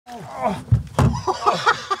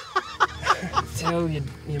Tell your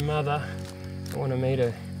mother I want to meet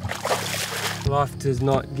her. Life does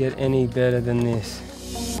not get any better than this.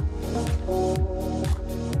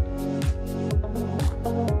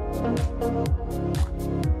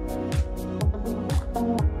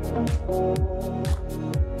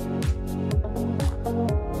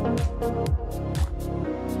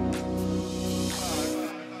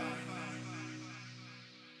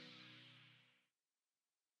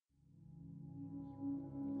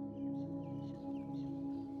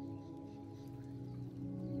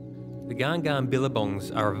 The Gangan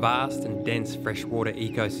billabongs are a vast and dense freshwater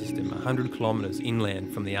ecosystem 100 kilometres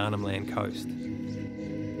inland from the Arnhem Land coast.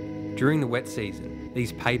 During the wet season,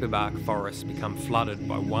 these paperbark forests become flooded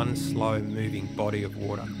by one slow-moving body of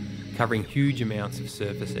water, covering huge amounts of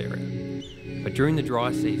surface area. But during the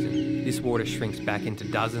dry season, this water shrinks back into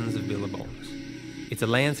dozens of billabongs. It's a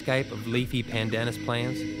landscape of leafy pandanus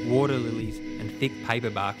plants, water lilies and thick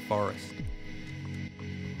paperbark forest.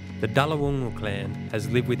 The Dullawungal clan has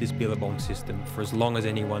lived with this billabong system for as long as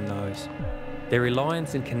anyone knows. Their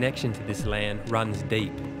reliance and connection to this land runs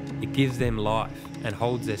deep. It gives them life and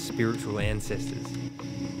holds their spiritual ancestors.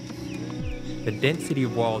 The density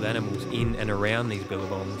of wild animals in and around these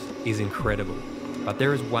billabongs is incredible, but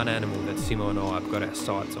there is one animal that Simmo and I have got our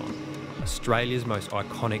sights on, Australia's most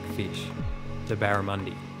iconic fish, the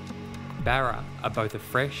barramundi. Barra are both a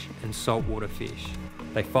fresh and saltwater fish.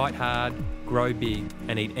 They fight hard, grow big,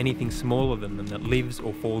 and eat anything smaller than them that lives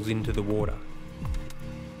or falls into the water.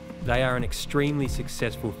 They are an extremely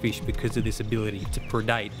successful fish because of this ability to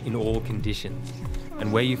predate in all conditions.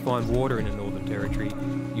 And where you find water in the Northern Territory,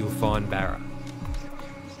 you'll find barra.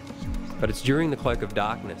 But it's during the cloak of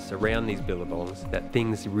darkness around these billabongs that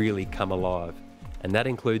things really come alive, and that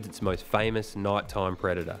includes its most famous nighttime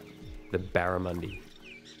predator, the barramundi.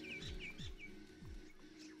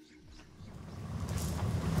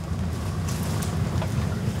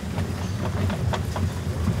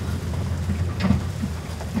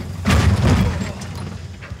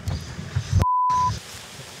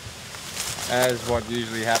 As what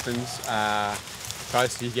usually happens, the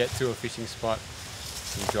closer you get to a fishing spot,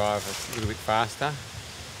 you drive a little bit faster,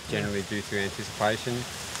 generally due to anticipation.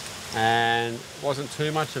 And it wasn't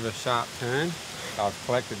too much of a sharp turn. I've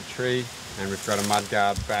collected the tree and we've got a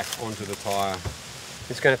mudguard back onto the tyre.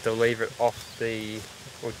 Just going to have to lever it off the,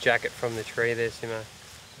 or jack it from the tree there, Simmo.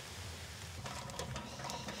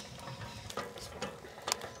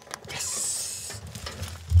 Yes!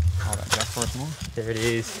 Hold that jack for us more. There it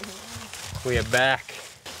is. We are back.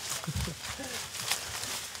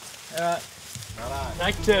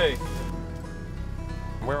 Take two.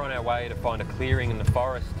 We're on our way to find a clearing in the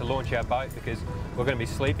forest to launch our boat because we're going to be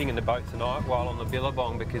sleeping in the boat tonight while on the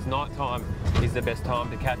billabong because nighttime is the best time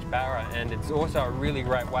to catch barra, and it's also a really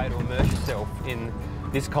great way to immerse yourself in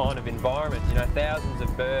this kind of environment. You know, thousands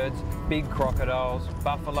of birds, big crocodiles,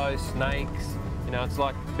 buffalo, snakes. You know, it's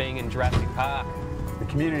like being in Jurassic Park. The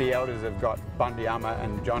community elders have got Bundy Amma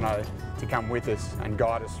and Jono to come with us and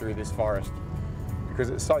guide us through this forest because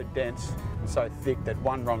it's so dense and so thick that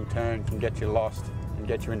one wrong turn can get you lost and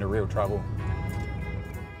get you into real trouble.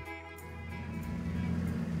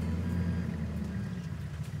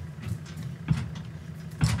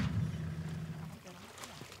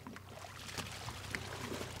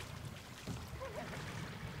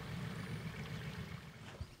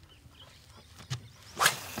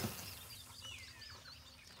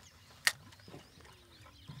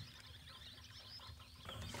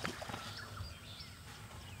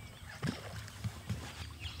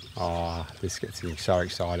 Oh, this gets me so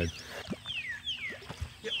excited.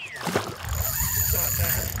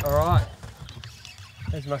 All right.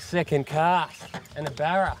 There's my second cast and a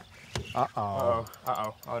barra. Uh-oh. Uh-oh.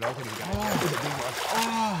 Uh-oh. Oh, don't get him going.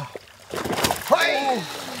 Oh. Hey!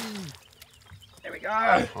 There we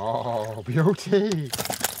go. Oh, beauty.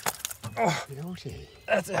 Oh, Beauty.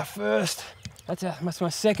 that's our first. That's my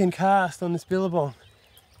second cast on this billabong.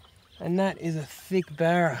 And that is a thick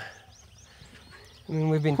barra. I mean,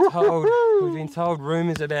 we've been told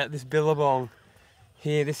rumours about this billabong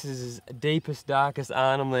here. This is as deepest, darkest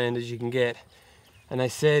Arnhem Land as you can get. And they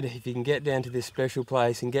said if you can get down to this special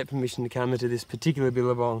place and get permission to come into this particular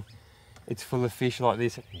billabong, it's full of fish like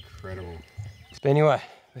this. Incredible. But anyway,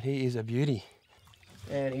 but he is a beauty.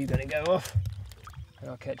 And he's gonna go off. And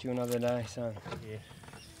I'll catch you another day, son. Yeah.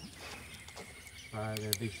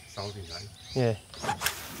 They're big salties, eh? Yeah.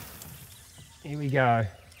 Here we go.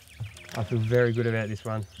 I feel very good about this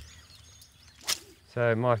one.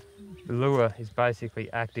 So my lure is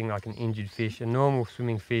basically acting like an injured fish. A normal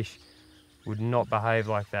swimming fish would not behave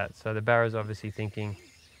like that. So the barra's obviously thinking,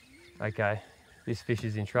 okay, this fish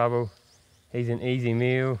is in trouble. He's an easy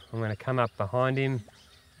meal. I'm going to come up behind him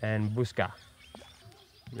and buska.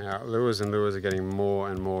 Now, lures and lures are getting more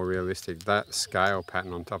and more realistic. That scale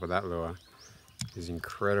pattern on top of that lure is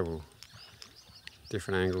incredible.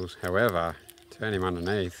 Different angles. However, turn him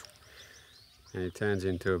underneath and he turns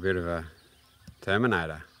into a bit of a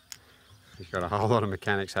Terminator. He's got a whole lot of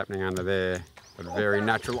mechanics happening under there, but very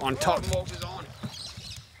natural on top. Morgs is on.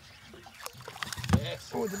 Yes.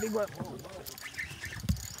 Oh, it's a big one.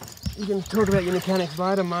 You can talk about your mechanics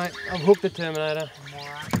later, mate. I've hooked the Terminator.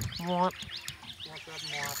 What?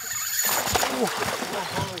 Oh,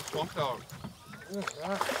 holy swamp dog.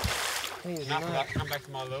 Enough of that, come back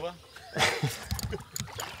to my lure.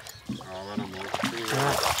 Oh, run on more. Look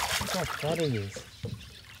how fat he is.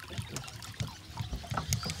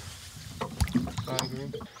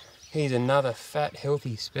 He's another fat,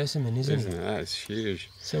 healthy specimen, isn't he? That's huge.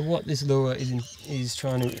 So what this lure is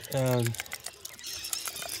trying to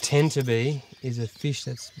tend to be is a fish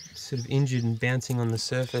that's sort of injured and bouncing on the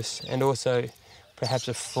surface, and also perhaps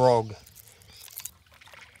a frog.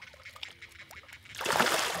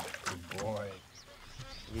 Good boy.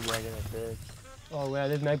 You wagging that bird. Oh wow,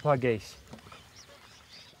 there's magpie geese.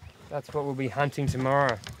 That's what we'll be hunting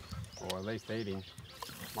tomorrow. Or at least eating.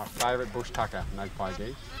 My favourite bush tucker, magpie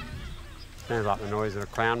geese. Sounds like the noise that a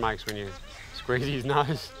clown makes when you squeeze his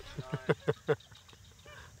nose.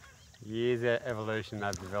 Years of evolution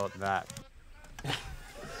they've developed that.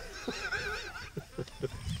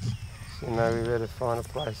 So now we better find a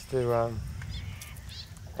place to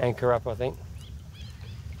anchor up, I think.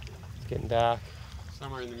 It's getting dark.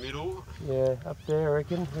 Somewhere in the middle. Yeah, up there I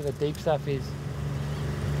reckon, where the deep stuff is.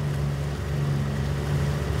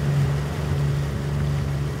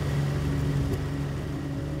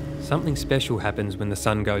 Something special happens when the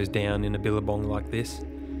sun goes down in a billabong like this.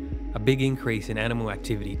 A big increase in animal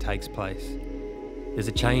activity takes place. There's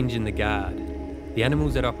a change in the guard. The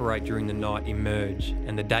animals that operate during the night emerge,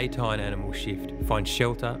 and the daytime animals shift, find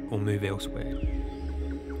shelter or move elsewhere.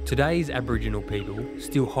 Today's Aboriginal people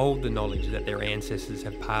still hold the knowledge that their ancestors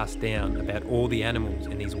have passed down about all the animals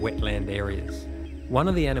in these wetland areas. One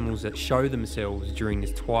of the animals that show themselves during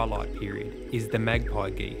this twilight period is the magpie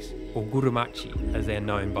geese, or gurumachi as they are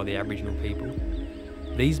known by the Aboriginal people.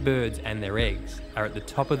 These birds and their eggs are at the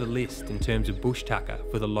top of the list in terms of bush tucker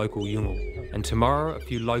for the local yungle, and tomorrow a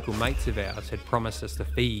few local mates of ours had promised us the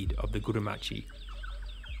feed of the gurumachi.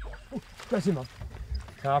 Press him up.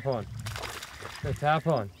 Tarpon. The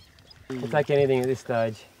tarpon. We'll take anything at this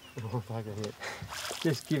stage. We'll take a hit.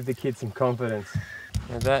 Just give the kids some confidence.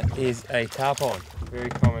 Now that is a tarpon, very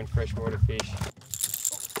common freshwater fish.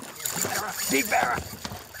 Big barra!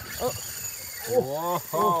 Oh.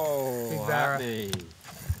 Whoa! Big barra. Hartney.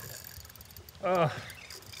 Oh,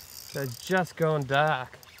 so it's just gone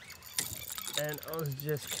dark, and I was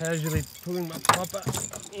just casually pulling my popper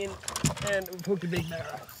in, and we hooked a big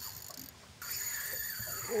barra.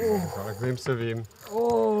 Oh, got a glimpse of him.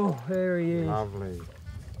 Oh, there he is. Lovely. Like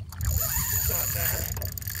that.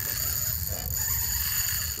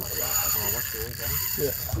 Oh, what's your anchor?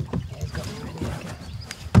 Yeah, he's got me ready.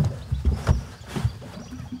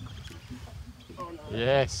 Oh, no.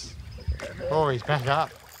 Yes. Oh, he's back up.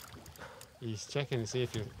 He's checking to see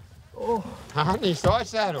if you. Oh, Hartney side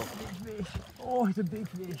saddle. big fish. Oh, it's a big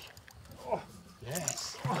fish. Oh,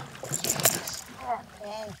 Yes. oh, Yes. oh,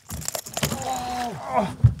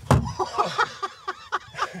 oh.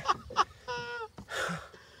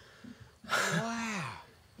 Wow.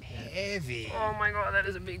 Heavy. Oh my God, that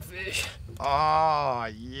is a big fish. Oh,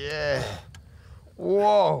 yeah.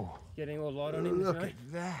 Whoa. Getting all light on him. Look this way.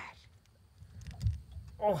 at that.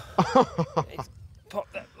 Oh, he's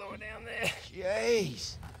popped that lure down there.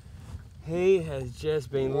 Jeez. He has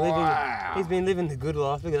just been Wow. he's been living the good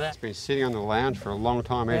life. Look at that. He's been sitting on the lounge for a long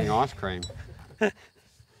time eating ice cream.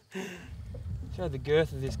 Show the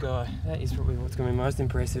girth of this guy. That is probably what's going to be most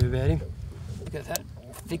impressive about him. Look at that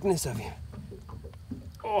thickness of him.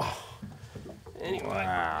 Oh. Anyway,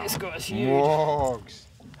 Wow. this guy's huge. Morgs.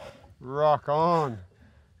 Rock on.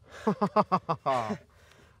 I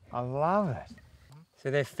love it. So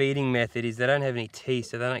their feeding method is they don't have any teeth,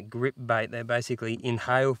 so they don't grip bait. They basically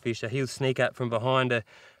inhale fish. So he'll sneak up from behind a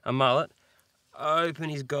mullet, open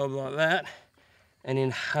his gob like that, and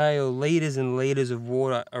inhale litres and litres of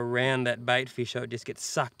water around that bait fish, so it just gets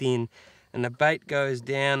sucked in, and the bait goes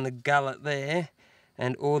down the gullet there,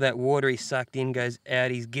 and all that water he sucked in goes out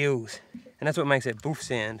his gills, and that's what makes that boof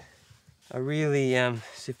sound. A really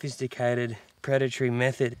sophisticated predatory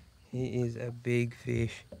method. He is a big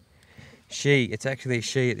fish. It's actually a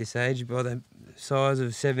she at this age, by the size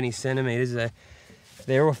of 70 centimetres.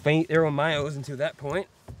 They're all males until that point.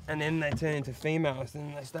 and then they turn into females,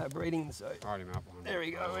 and they start breeding. So Ride him up. there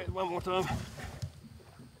we go. Wait, one more time.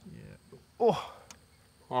 Yeah. Oh.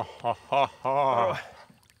 Oh, ha, ha, ha.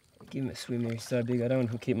 Give him a swim there. He's so big. I don't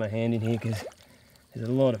want to keep my hand in here because there's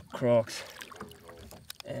a lot of crocs.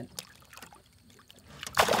 And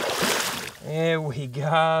there we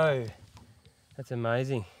go. That's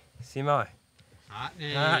amazing. Simmo.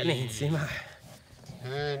 Hartney. Hartney and Simmo.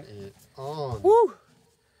 Turn it on. Woo!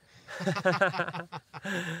 I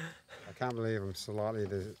can't believe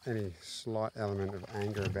there's any slight element of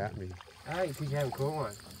anger about me. Hey, because you haven't caught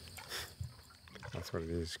one. That's what it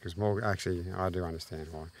is, because Morg, actually, I do understand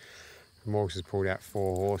why. Morgs has pulled out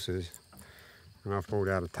 4 horses, and I've pulled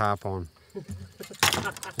out a tarpon.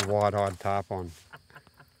 A wide-eyed tarpon.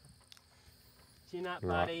 Chin up,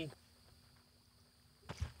 Right. buddy.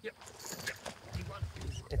 Yep.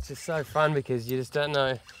 It's just so fun because you just don't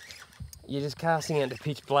know. You're just casting out to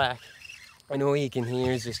pitch black, and all you can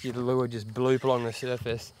hear is just your lure just bloop along the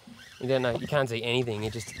surface. You don't know, you can't see anything,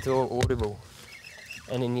 it's all audible.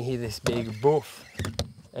 And then you hear this big boof,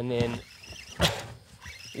 and then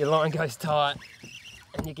your line goes tight,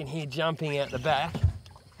 and you can hear jumping out the back.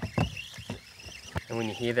 And when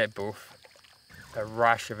you hear that boof, a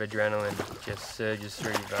rush of adrenaline just surges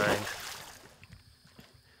through your veins.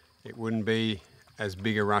 It wouldn't be as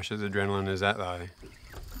big a rush of adrenaline as that though.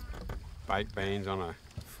 Baked beans on a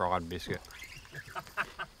fried biscuit.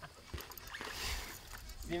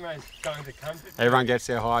 Simmo's going to comfort. Everyone gets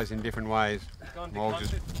their highs in different ways. Gone Morgs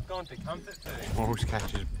to comfort food. Morgs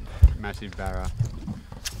catches massive barra.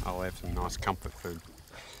 I'll have some nice comfort food.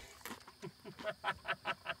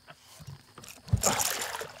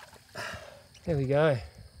 There we go.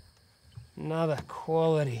 Another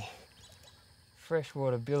quality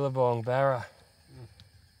freshwater billabong barra.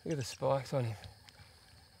 Look at the spikes on him.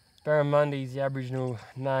 Barramundi is the Aboriginal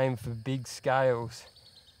name for big scales,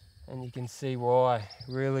 and you can see why.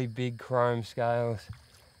 Really big chrome scales.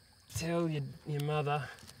 Tell your mother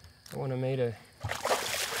I want to meet her.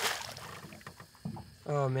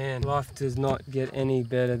 Oh man, life does not get any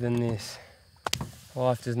better than this.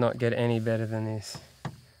 Life does not get any better than this.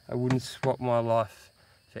 I wouldn't swap my life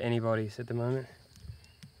for anybody's at the moment.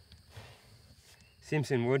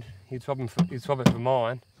 Simpson would. He'd swap it for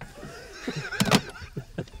mine.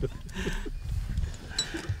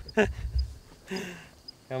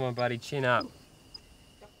 Come on, buddy, chin up.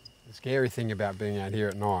 The scary thing about being out here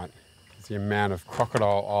at night is the amount of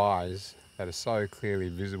crocodile eyes that are so clearly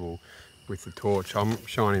visible with the torch. I'm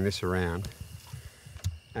shining this around,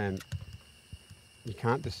 and you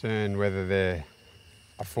can't discern whether they're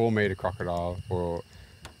a 4-metre crocodile or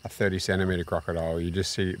a 30-centimetre crocodile. You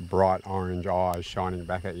just see bright orange eyes shining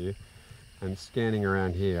back at you. And scanning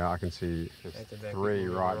around here, I can see there's 3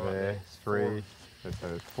 right there. 3, so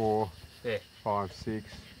there's 4, There. 5, 6,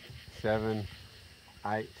 7,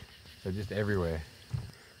 8. They're just everywhere.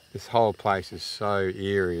 This whole place is so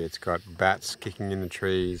eerie. It's got bats kicking in the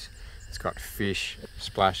trees. It's got fish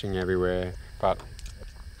splashing everywhere. But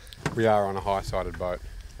we are on a high-sided boat.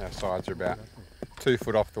 Our sides are about 2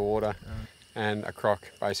 foot off the water. And a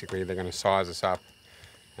croc, basically, they're going to size us up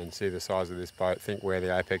and see the size of this boat, think we're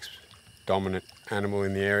the apex dominant animal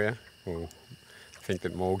in the area, or think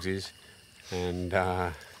that Morgs is, and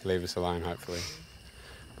leave us alone, hopefully.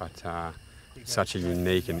 But such a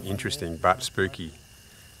unique and interesting but spooky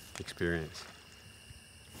experience.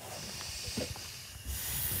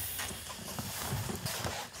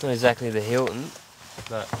 It's not exactly the Hilton,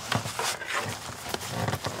 but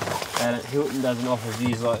Hilton doesn't offer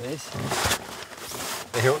views like this.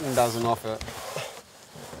 The Hilton doesn't offer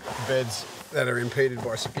beds that are impeded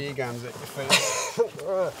by spear guns at your feet.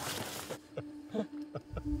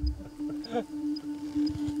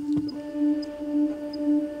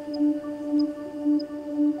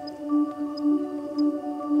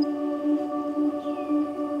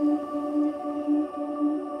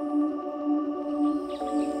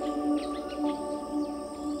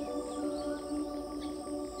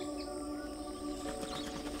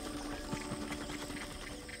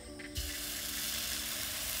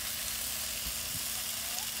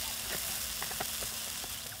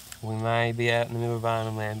 We may be out in the middle of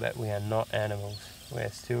Arnhem Land, but we are not animals.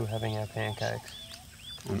 We're still having our pancakes.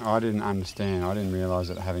 And I didn't understand, I didn't realise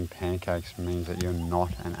that having pancakes means that you're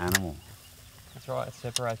not an animal. That's right, it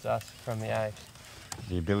separates us from the apes.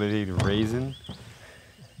 The ability to reason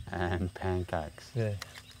and pancakes. Yeah.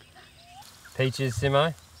 Peaches,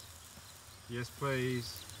 Simmo? Yes,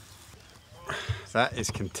 please. That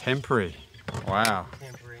is contemporary. Wow.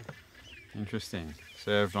 Temporary. Interesting.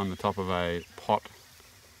 Served on the top of a pot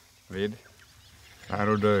lid.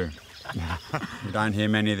 That'll do. You don't hear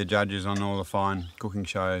many of the judges on all the fine cooking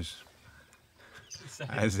shows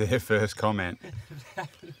as their first comment.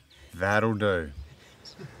 That'll do.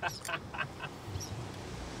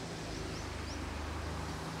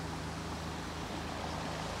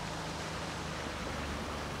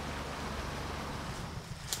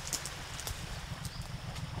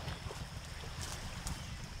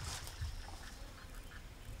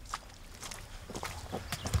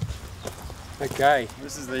 Okay.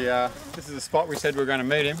 This is the spot we said we were going to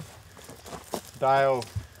meet him. Dale,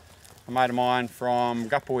 a mate of mine from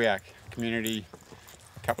Gupperwiak community,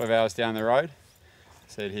 a couple of hours down the road,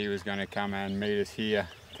 said he was going to come and meet us here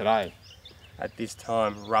today. At this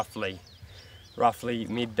time, roughly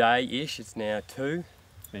midday-ish. It's now 2.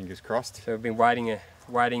 Fingers crossed. So we've been waiting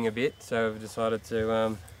a bit. So we've decided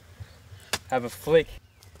to have a flick.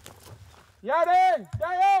 Yadi!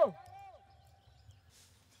 Dale!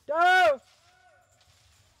 Dale!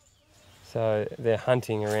 So they're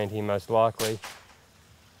hunting around here most likely.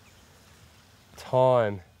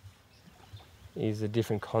 Time is a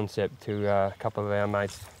different concept to a couple of our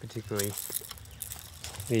mates, particularly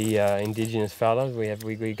the indigenous fellas.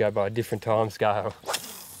 We go by a different time scale.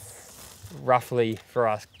 Roughly for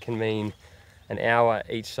us can mean an hour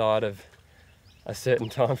each side of a certain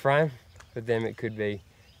time frame. For them it could be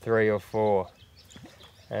 3 or 4.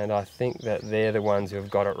 And I think that they're the ones who have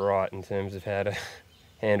got it right in terms of how to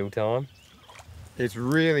handle time. It's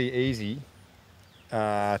really easy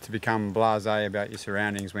to become blasé about your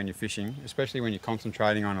surroundings when you're fishing, especially when you're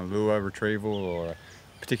concentrating on a lure retrieval or a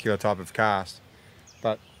particular type of cast.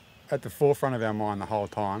 But at the forefront of our mind the whole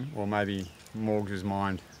time, or maybe Morgs'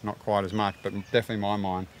 mind not quite as much, but definitely my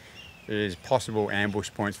mind, is possible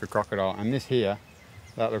ambush points for crocodile. And this here,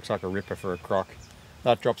 that looks like a ripper for a croc.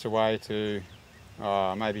 That drops away to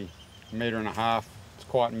maybe 1.5 meters. It's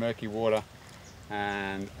quite murky water,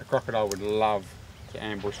 and a crocodile would love to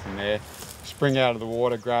ambush from there, spring out of the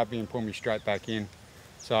water, grab me and pull me straight back in.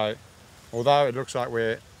 So although it looks like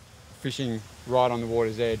we're fishing right on the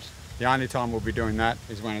water's edge, the only time we'll be doing that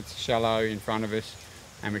is when it's shallow in front of us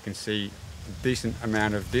and we can see a decent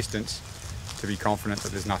amount of distance to be confident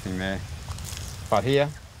that there's nothing there. But here,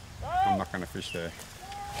 I'm not going to fish there.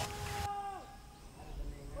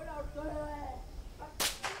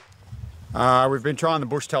 We've been trying the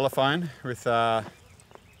bush telephone with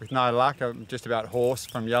no luck. I'm just about hoarse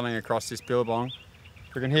from yelling across this billabong.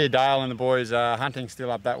 We can hear Dale and the boys hunting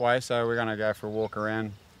still up that way, so we're going to go for a walk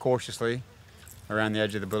around cautiously around the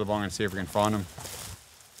edge of the billabong and see if we can find them.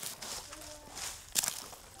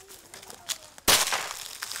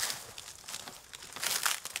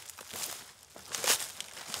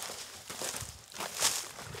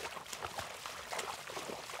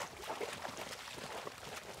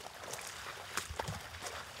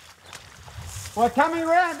 We're coming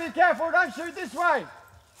around, be careful, don't shoot this way.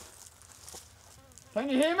 Can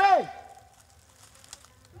you hear me?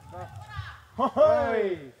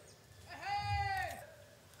 Hey!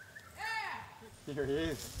 Here he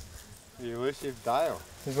is, the elusive Dale.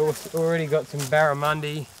 We've already got some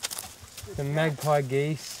barramundi, some magpie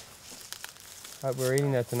geese. Hope we're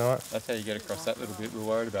eating that tonight. That's how you get across that little bit, we're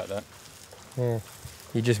worried about that. Yeah,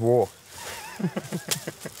 you just walk.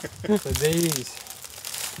 So these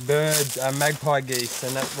birds are magpie geese,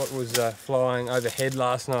 and that's what was flying overhead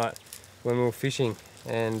last night when we were fishing,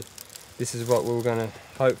 and this is what we were going to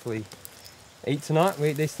hopefully eat tonight. We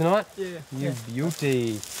eat these tonight? Yeah. You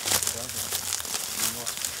beauty.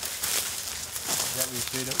 Is that where you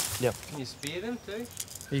shoot them? Yep. Can you spear them too?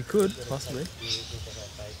 You could, possibly.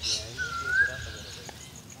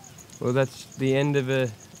 Well, that's the end of a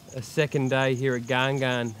second day here at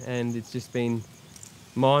Gangan, and it's just been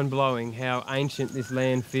mind-blowing how ancient this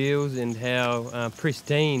land feels and how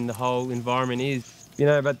pristine the whole environment is. You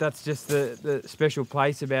know, but that's just the special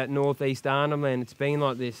place about North-East Arnhem Land. It's been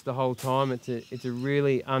like this the whole time. It's a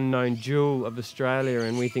really unknown jewel of Australia,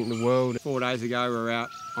 and we think the world. 4 days ago we were out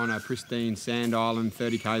on a pristine sand island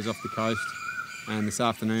 30 k's off the coast, and this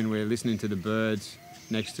afternoon we're listening to the birds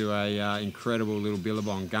next to a incredible little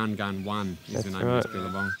billabong. Gangan 1 is the name of this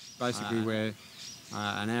billabong. Basically we're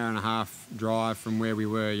an hour and a half drive from where we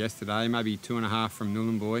were yesterday, maybe 2.5 from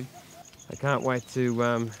Nhulunbuy. I can't wait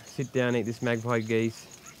to sit down and eat this magpie goose,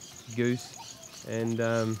 and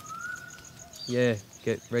yeah,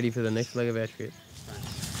 get ready for the next leg of our trip.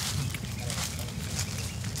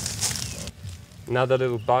 Another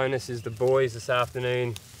little bonus is the boys this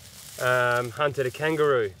afternoon hunted a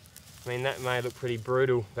kangaroo. I mean, that may look pretty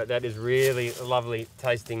brutal, but that is really lovely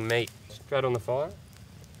tasting meat. Straight on the fire?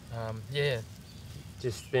 Yeah,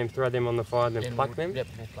 Just throw them on the fire and then pluck them? Yep,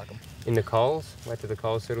 we'll pluck them. In the coals? Wait till the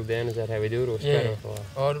coals settle down, is that how we do it, or straight on fire?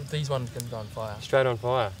 Oh, these ones can go on fire. Straight on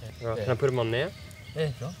fire? Yeah. Right, Yeah. can I put them on now?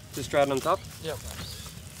 Yeah, sure. Just straight on top? Yep.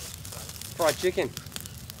 Fried chicken.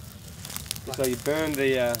 So you burn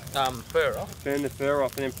the fur off. burn the fur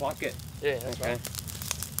off and then pluck it? Yeah, that's Okay. right.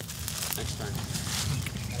 Next time.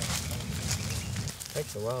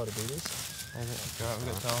 Takes a while to do this. That's right, we've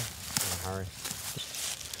got time. In a hurry.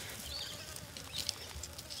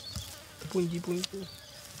 Bungy, bungy.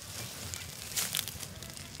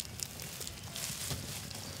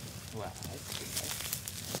 Wow.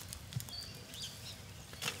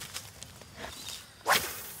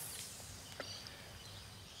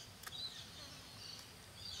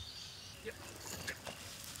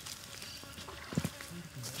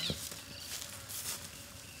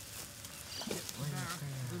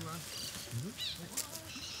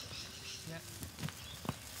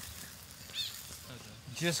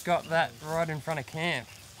 Just got that right in front of camp.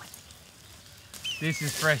 This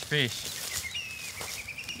is fresh fish.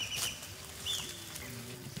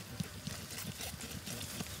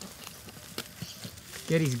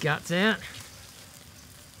 Get his guts out.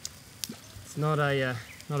 It's not a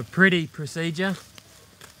pretty procedure.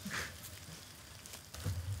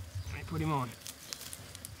 Let me put him on.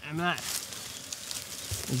 And that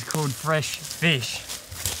is called fresh fish.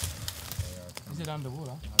 Is it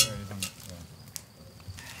underwater?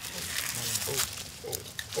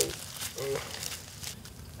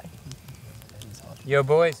 Yo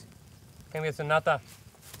boys, come get some nata.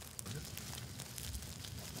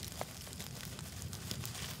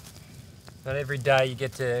 Not every day you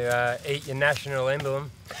get to eat your national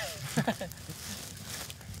emblem.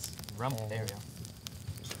 Rump area.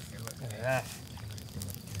 Look at that.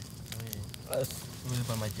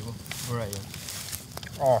 Where are you?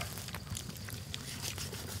 Oh.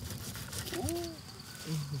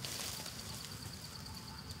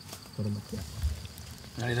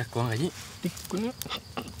 Allez, d'accord, allez.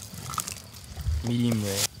 Medium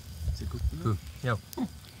rare. C'est good. Yo.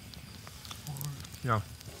 Yo.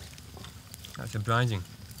 That's amazing.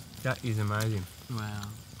 That is amazing. Wow.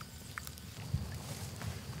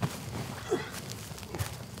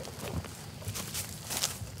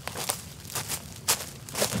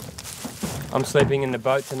 I'm sleeping in the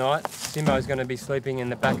boat tonight. Simmo's going to be sleeping in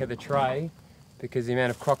the back of the tray because the amount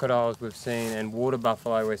of crocodiles we've seen and water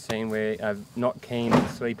buffalo we've seen, we are not keen on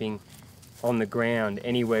sleeping on the ground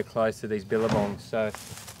anywhere close to these billabongs. So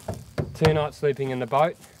 2 nights sleeping in the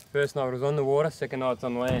boat. First night was on the water, second night's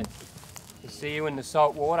on land. We'll see you in the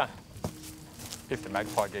salt water. If the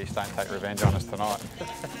magpie geese don't take revenge on us tonight.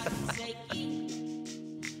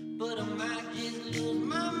 But I might just lose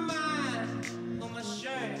my mind.